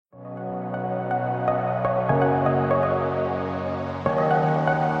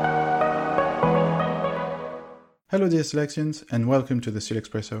Hello dear Selections and welcome to the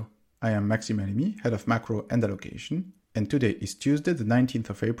SILEXpresso. I am Maxime Alimi, Head of Macro Allocation, and today is Tuesday the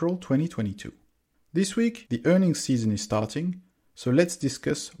 19th of April 2022. This week the earnings season is starting, so let's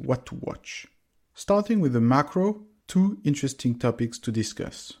discuss what to watch. Starting with the macro, two interesting topics to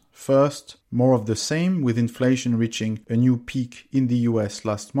discuss. First, more of the same with inflation reaching a new peak in the US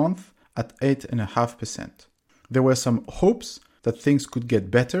last month at 8.5%. There were some hopes that things could get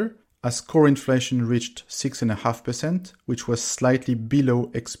better as core inflation reached 6.5%, which was slightly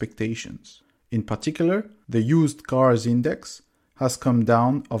below expectations. In particular, the used cars index has come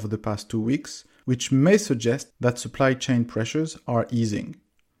down over the past 2 weeks, which may suggest that supply chain pressures are easing.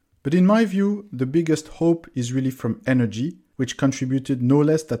 But in my view, the biggest hope is really from energy, which contributed no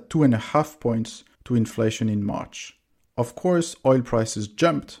less than 2.5 points to inflation in March. Of course, oil prices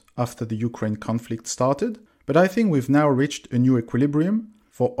jumped after the Ukraine conflict started, but I think we've now reached a new equilibrium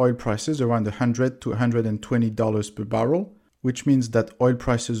for oil prices around $100 to $120 per barrel, which means that oil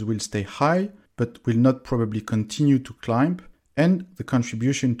prices will stay high but will not probably continue to climb, and the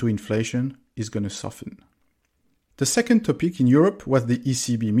contribution to inflation is going to soften. The second topic in Europe was the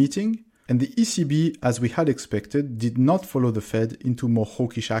ECB meeting, and the ECB, as we had expected, did not follow the Fed into more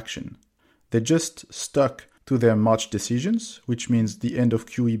hawkish action. They just stuck to their March decisions, which means the end of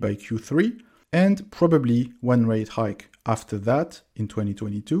QE by Q3, and probably one rate hike after that in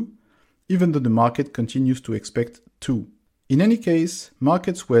 2022, even though the market continues to expect 2. In any case,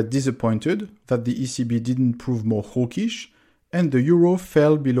 markets were disappointed that the ECB didn't prove more hawkish, and the euro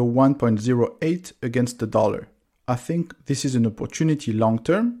fell below 1.08 against the dollar. I think this is an opportunity long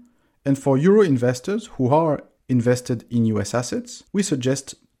term, and for euro investors who are invested in US assets, we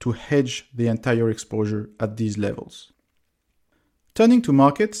suggest to hedge the entire exposure at these levels. Turning to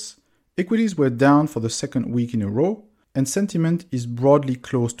markets, equities were down for the second week in a row, and sentiment is broadly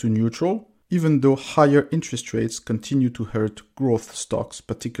close to neutral, even though higher interest rates continue to hurt growth stocks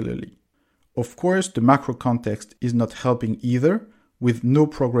particularly. Of course, the macro context is not helping either, with no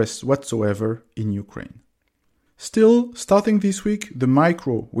progress whatsoever in Ukraine. Still, starting this week, the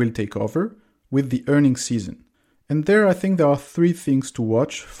micro will take over with the earnings season. And there I think there are 3 things to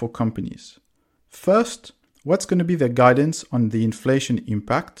watch for companies. First, what's going to be their guidance on the inflation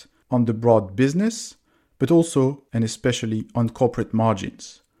impact on the broad business, but also and especially on corporate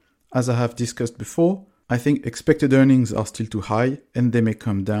margins. As I have discussed before, I think expected earnings are still too high and they may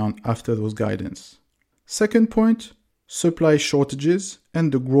come down after those guidance. Second point, supply shortages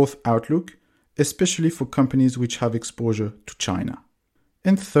and the growth outlook, especially for companies which have exposure to China.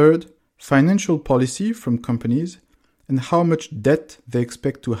 And third, financial policy from companies and how much debt they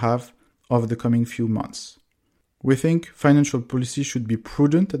expect to have over the coming few months. We think financial policy should be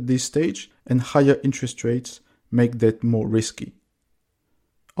prudent at this stage, and higher interest rates make that more risky.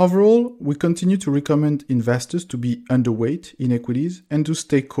 Overall, we continue to recommend investors to be underweight in equities and to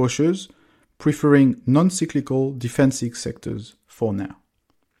stay cautious, preferring non-cyclical defensive sectors for now.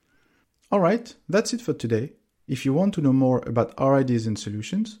 Alright, that's it for today. If you want to know more about our ideas and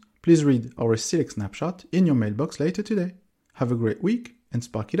solutions, please read our Select Snapshot in your mailbox later today. Have a great week and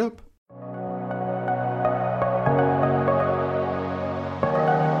spark it up!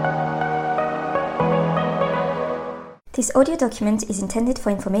 This audio document is intended for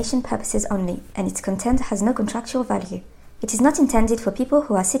information purposes only, and its content has no contractual value. It is not intended for people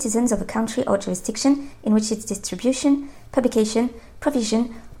who are citizens of a country or jurisdiction in which its distribution, publication,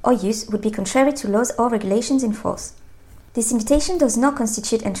 provision, or use would be contrary to laws or regulations in force. This invitation does not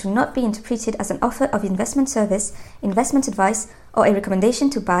constitute and should not be interpreted as an offer of investment service, investment advice, or a recommendation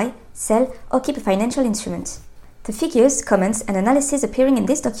to buy, sell, or keep a financial instrument. The figures, comments, and analysis appearing in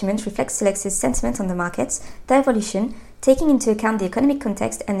this document reflect Silex's sentiment on the markets, their evolution, taking into account the economic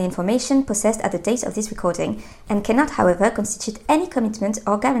context and the information possessed at the date of this recording, and cannot, however, constitute any commitment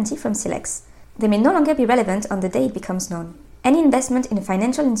or guarantee from Silex. They may no longer be relevant on the day it becomes known. Any investment in a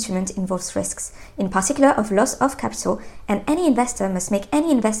financial instrument involves risks, in particular of loss of capital, and any investor must make any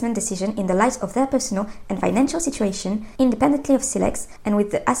investment decision in the light of their personal and financial situation, independently of Silex, and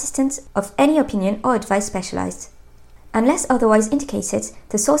with the assistance of any opinion or advice specialized. Unless otherwise indicated,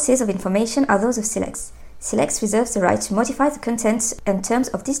 the sources of information are those of Silex. Silex reserves the right to modify the contents and terms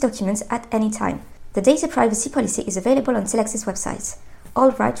of these documents at any time. The data privacy policy is available on Silex's website. All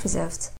rights reserved.